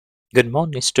Good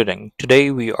morning, student.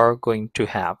 Today we are going to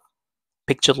have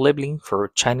picture labeling for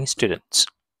Chinese students.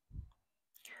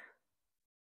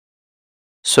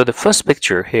 So the first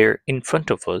picture here in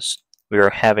front of us, we are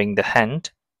having the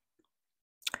hand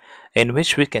in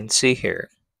which we can see here.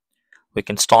 We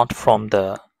can start from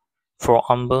the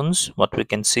forearm bones. What we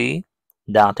can see,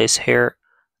 that is here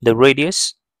the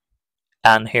radius,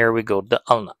 and here we go the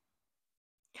ulna.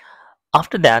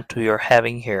 After that, we are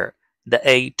having here the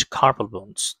 8 carpal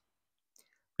bones.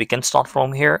 We can start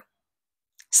from here: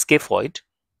 scaphoid,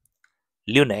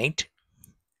 lunate,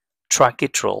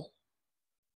 trachytral,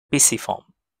 pisiform.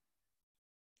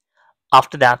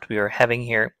 After that, we are having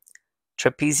here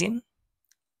trapezium,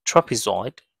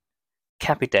 trapezoid,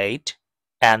 capitate,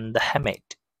 and the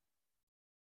hamate.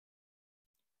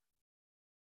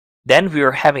 Then we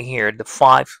are having here the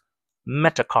 5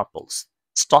 metacarpals.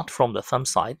 Start from the thumb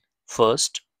side: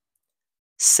 first,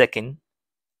 second,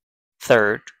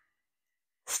 third,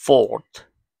 fourth,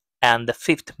 and the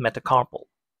 5th metacarpal.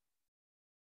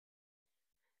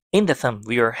 In the thumb,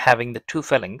 we are having the 2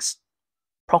 phalanx: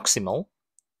 proximal,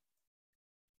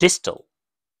 distal,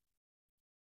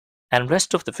 and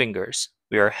rest of the fingers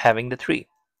we are having the 3: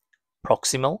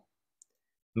 proximal,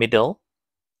 middle,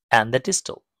 and the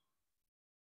distal.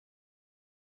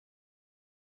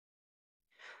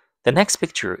 The next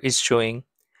picture is showing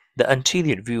the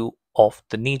anterior view of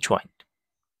the knee joint.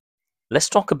 Let's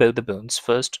talk about the bones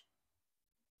first.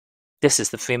 This is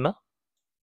the femur.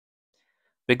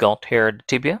 We got here the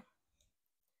tibia.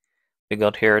 We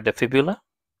got here the fibula.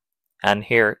 And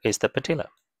here is the patella.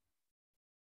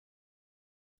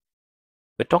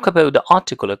 We talk about the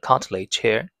articular cartilage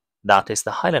here. That is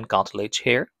the hyaline cartilage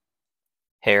here,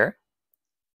 here,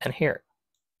 and here.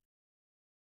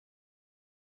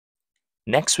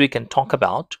 Next, we can talk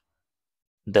about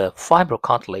the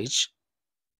fibrocartilage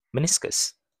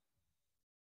meniscus.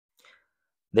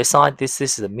 This side, this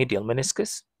is the medial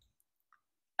meniscus,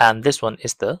 and this one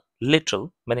is the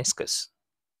lateral meniscus.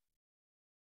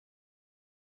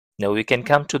 Now we can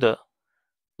come to the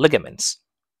ligaments.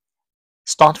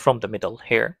 Start from the middle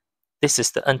here. This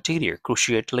is the anterior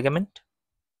cruciate ligament.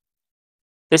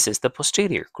 This is the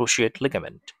posterior cruciate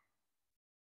ligament.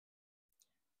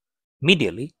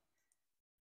 Medially,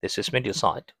 this is medial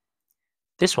side.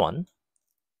 This one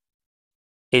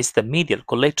is the medial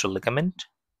collateral ligament,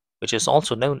 which is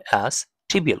also known as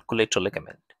tibial collateral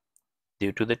ligament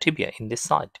due to the tibia in this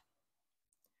side.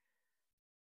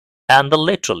 And the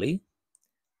laterally,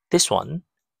 this one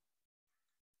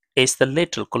is the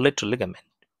lateral collateral ligament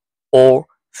or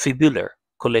fibular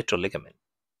collateral ligament.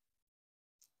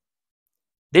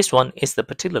 This one is the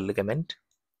patellar ligament,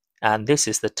 and this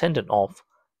is the tendon of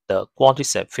the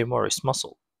quadriceps femoris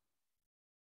muscle.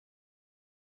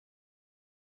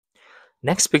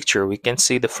 Next picture, we can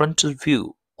see the frontal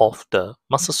view of the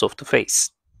muscles of the face.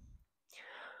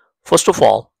 First of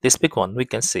all, this big one, we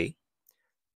can see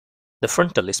the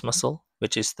frontalis muscle,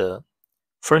 which is the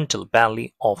frontal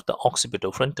belly of the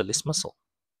occipitofrontalis muscle.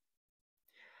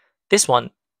 This one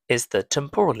is the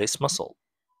temporalis muscle.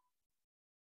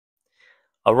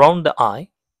 Around the eye,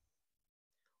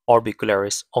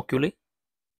 orbicularis oculi.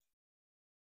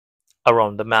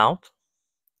 Around the mouth,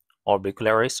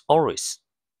 orbicularis oris.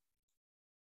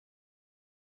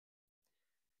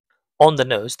 On the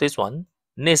nose, this one,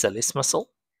 nasalis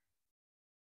muscle.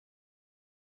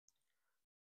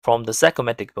 From the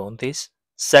zygomatic bone, this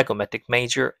zygomatic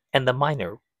major and the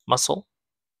minor muscle.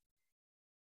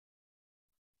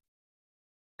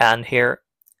 And here,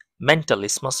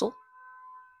 mentalis muscle.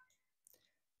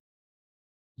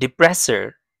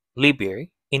 Depressor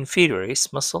labii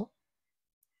inferioris muscle.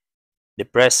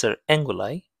 Depressor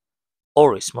anguli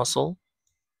oris muscle.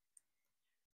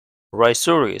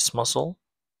 Risorius muscle.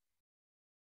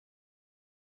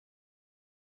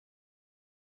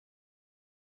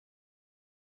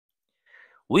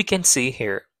 We can see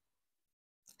here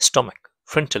stomach,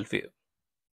 frontal view.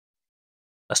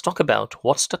 Let's talk about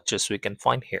what structures we can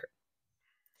find here.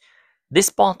 This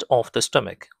part of the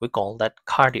stomach, we call that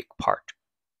cardiac part.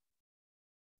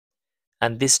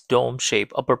 And this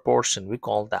dome-shaped upper portion, we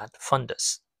call that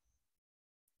fundus.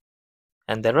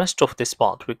 And the rest of this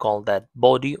part, we call that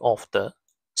body of the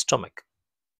stomach.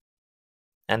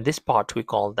 And this part, we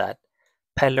call that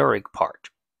pyloric part,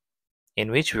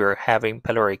 in which we are having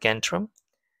pyloric antrum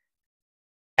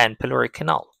and pyloric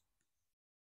canal.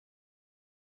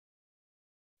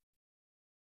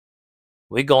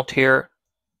 We got here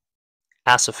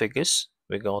esophagus,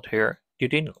 we got here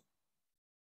duodenum.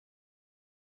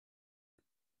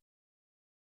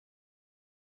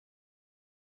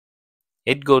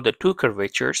 It got the 2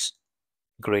 curvatures,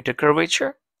 greater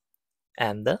curvature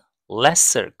and the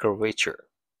lesser curvature.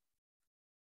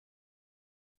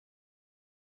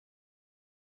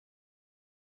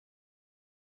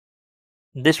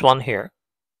 This one here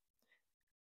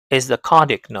is the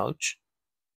cardiac notch,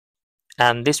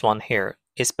 and this one here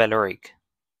is pyloric.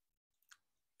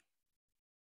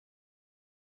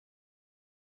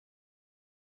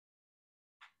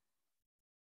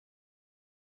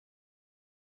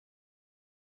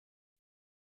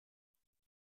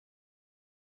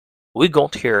 We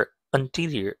got here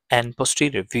anterior and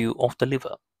posterior view of the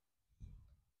liver.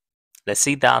 Let's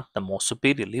see that the more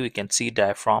superiorly we can see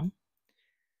diaphragm.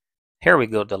 Here we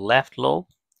go the left lobe,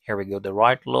 here we go the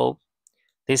right lobe.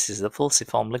 This is the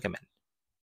falciform ligament.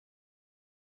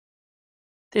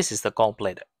 This is the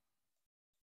gallbladder.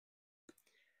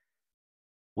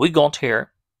 We got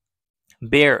here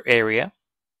bare area,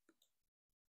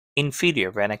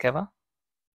 inferior vena cava,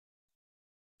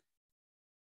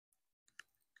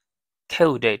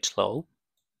 caudate lobe,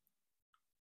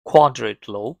 quadrate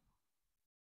lobe,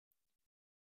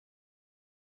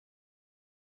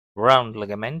 round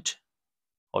ligament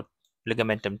or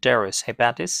ligamentum teres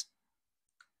hepatis,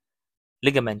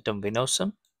 ligamentum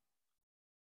venosum,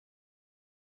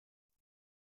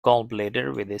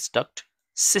 gallbladder with its duct,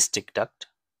 cystic duct,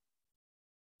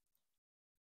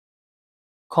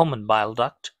 common bile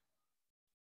duct,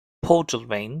 portal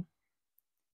vein,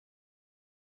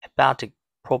 hepatic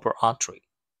proper artery.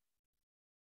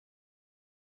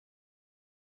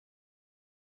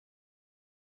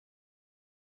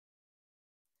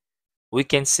 We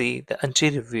can see the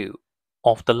anterior view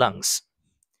of the lungs.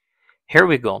 Here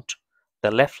we got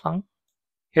the left lung,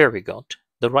 here we got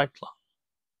the right lung.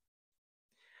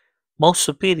 Most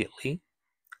superiorly,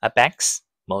 apex,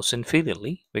 most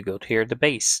inferiorly, we got here the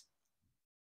base.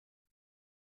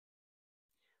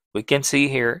 We can see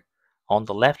here on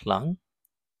the left lung,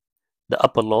 the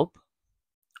upper lobe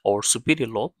or superior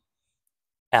lobe,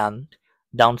 and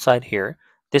downside here,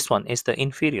 this one is the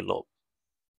inferior lobe.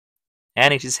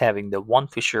 And it is having the one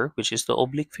fissure, which is the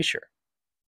oblique fissure.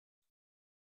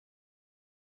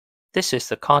 This is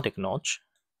the cardiac notch,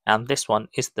 and this one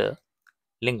is the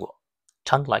lingual,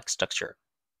 tongue-like structure.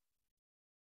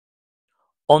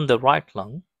 On the right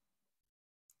lung,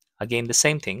 again the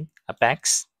same thing,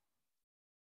 apex,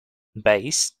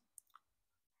 base.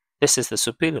 This is the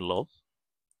superior lobe.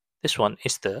 This one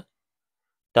is the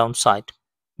downside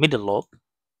middle lobe,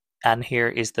 and here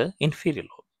is the inferior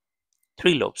lobe.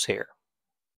 3 lobes here.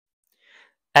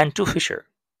 And 2 fissure.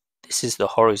 This is the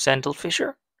horizontal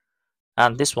fissure,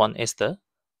 and this one is the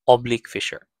oblique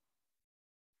fissure.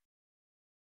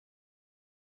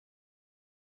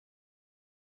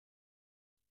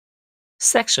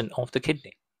 Section of the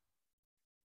kidney.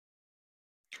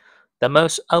 The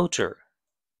most outer,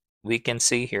 we can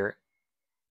see here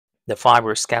the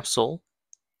fibrous capsule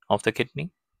of the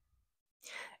kidney.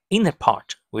 Inner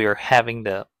part, we are having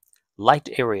the light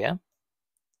area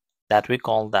that we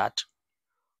call that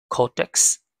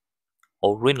cortex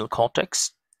or renal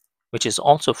cortex, which is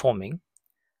also forming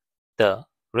the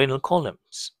renal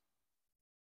columns.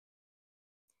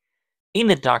 In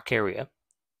the dark area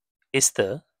is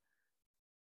the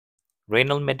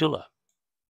renal medulla,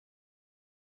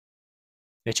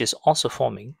 which is also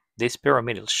forming this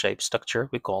pyramidal shaped structure.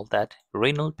 We call that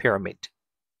renal pyramid.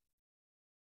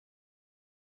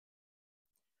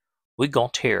 We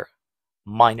got here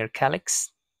minor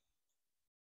calyx,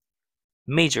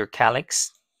 major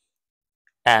calyx,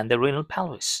 and the renal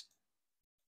pelvis.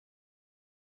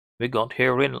 We got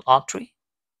here renal artery,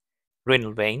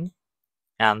 renal vein,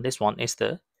 and this one is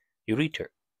the ureter.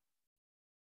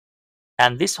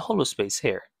 And this hollow space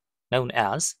here, known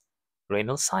as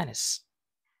renal sinus.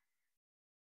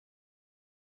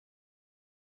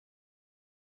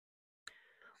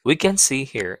 We can see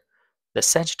here the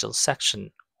sagittal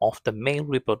section of the male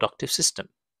reproductive system.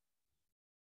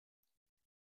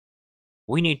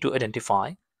 We need to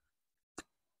identify,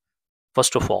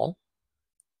 first of all,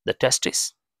 the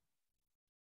testis.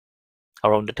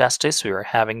 Around the testis, we are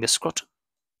having the scrotum.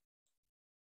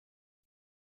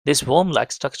 This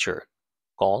worm-like structure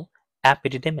called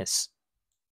epididymis.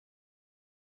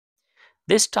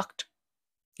 This duct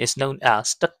is known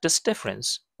as ductus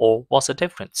deferens or vasa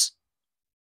deferens.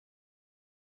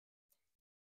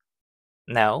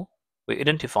 Now, we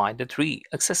identify the 3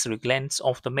 accessory glands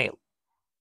of the male.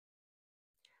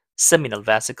 Seminal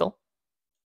vesicle,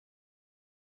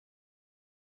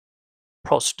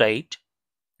 prostate,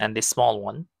 and this small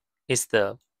one is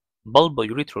the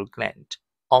bulbourethral gland,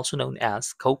 also known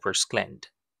as Cowper's gland.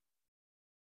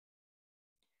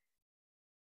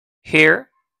 Here,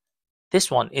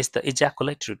 this one is the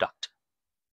ejaculatory duct.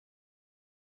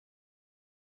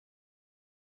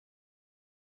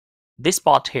 This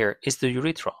part here is the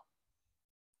urethra,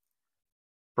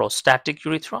 prostatic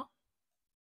urethra,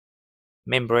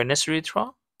 membranous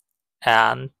urethra,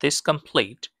 and this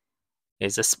complete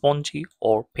is a spongy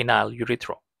or penile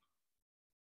urethra.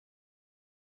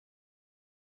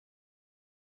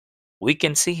 We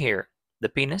can see here the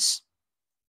penis,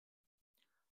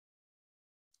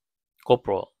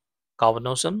 corpora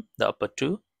cavernosum, the upper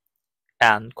two,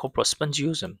 and corpora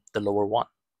spongiosum, the lower one.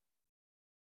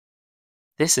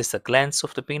 This is the glans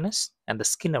of the penis and the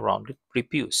skin around it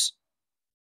prepuce.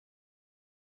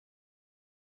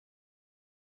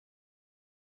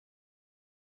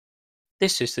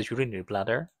 This is the urinary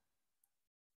bladder,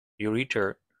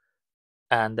 ureter,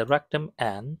 and the rectum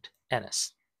and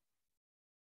anus.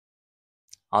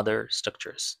 Other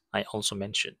structures I also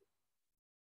mentioned.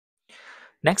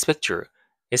 Next picture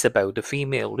is about the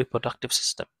female reproductive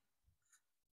system.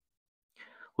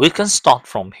 We can start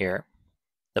from here.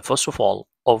 The first of all,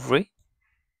 ovary,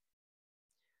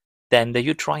 then the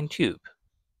uterine tube,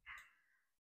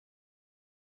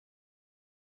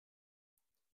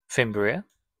 fimbria,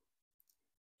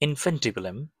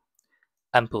 infundibulum,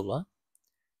 ampulla,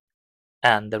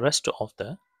 and the rest of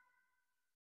the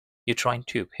uterine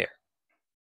tube here.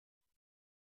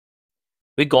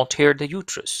 We got here the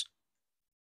uterus,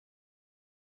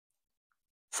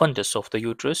 fundus of the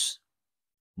uterus,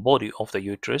 body of the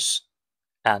uterus,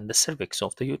 and the cervix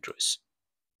of the uterus.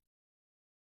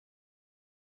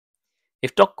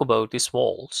 If talk about these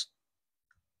walls,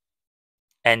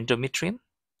 endometrium,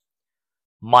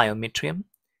 myometrium,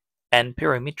 and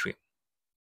perimetrium.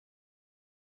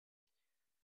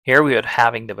 Here we are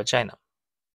having the vagina.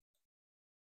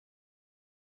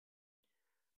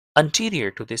 Anterior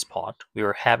to this part, we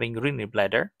are having urinary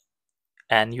bladder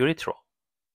and urethra.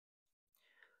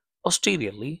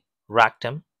 Posteriorly,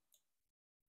 rectum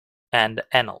and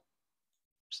anal.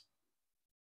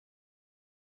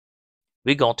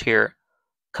 We got here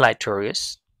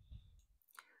clitoris,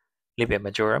 labia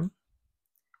majorum,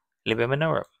 labia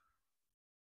minorum.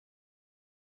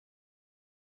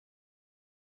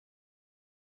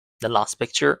 The last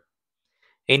picture,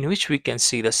 in which we can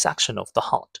see the section of the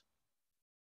heart.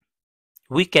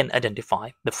 We can identify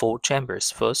the four chambers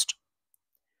first.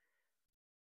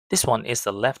 This one is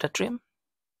the left atrium.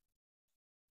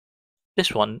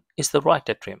 This one is the right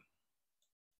atrium.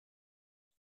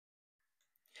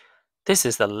 This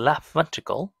is the left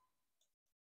ventricle,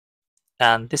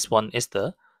 and this one is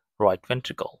the right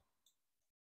ventricle.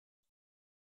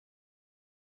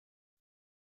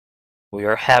 We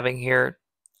are having here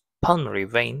pulmonary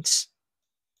veins.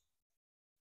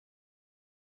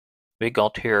 We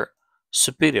got here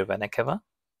superior vena cava,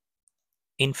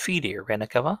 inferior vena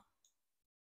cava.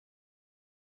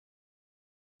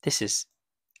 This is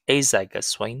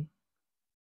azygous vein.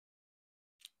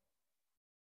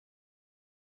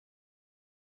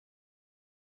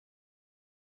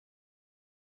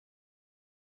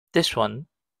 This one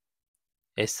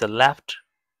is the left.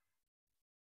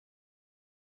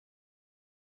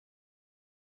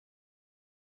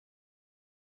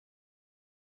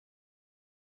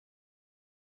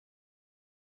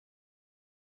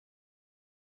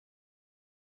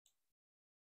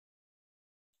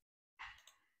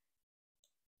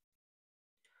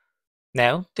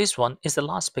 Now this one is the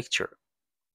last picture,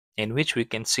 in which we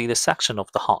can see the section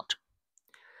of the heart.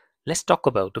 Let's talk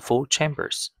about the four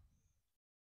chambers.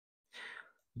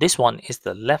 This one is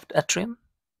the left atrium.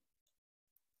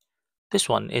 This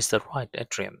one is the right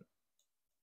atrium.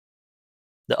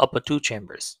 The upper two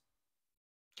chambers.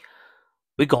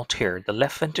 We got here the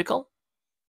left ventricle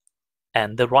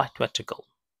and the right ventricle.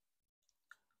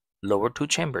 Lower two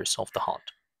chambers of the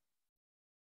heart.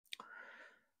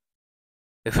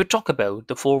 If we talk about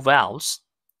the four valves,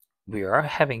 we are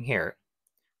having here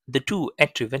the two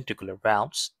atrioventricular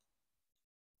valves.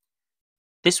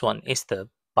 This one is the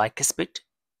bicuspid,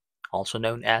 also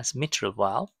known as mitral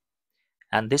valve,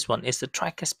 and this one is the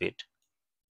tricuspid.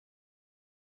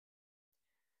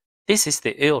 This is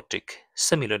the aortic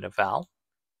semilunar valve,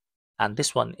 and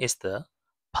this one is the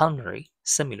pulmonary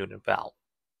semilunar valve.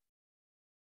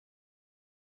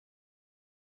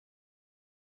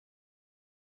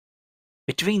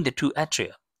 Between the two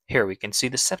atria, here we can see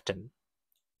the septum,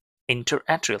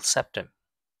 interatrial septum,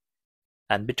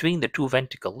 and between the two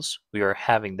ventricles, we are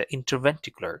having the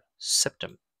interventricular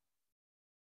septum.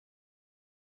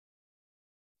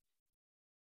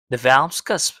 The valve's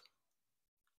cusp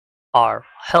are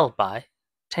held by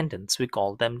tendons. We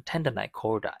call them tendonae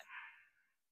chordae.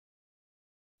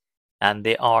 And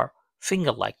they are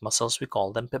finger-like muscles. We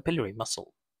call them papillary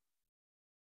muscle.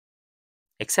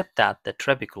 Except that the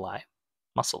trabeculi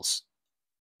muscles.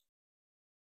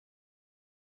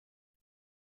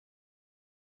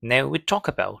 Now we talk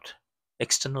about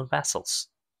external vessels.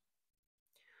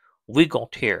 We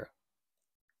got here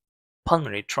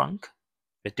pulmonary trunk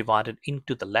is divided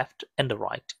into the left and the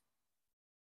right.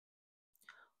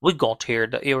 We got here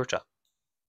the aorta,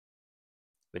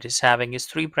 which is having its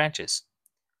three branches: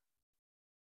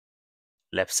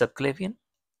 left subclavian,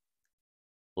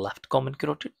 left common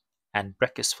carotid, and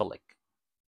brachiocephalic.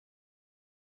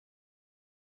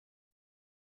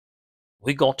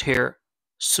 We got here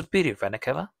superior vena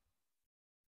cava,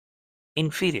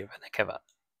 inferior vena cava.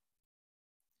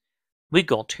 We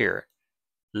got here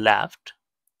left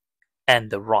and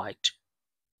the right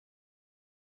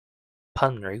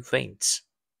pulmonary veins.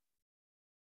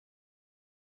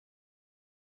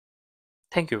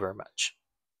 Thank you very much.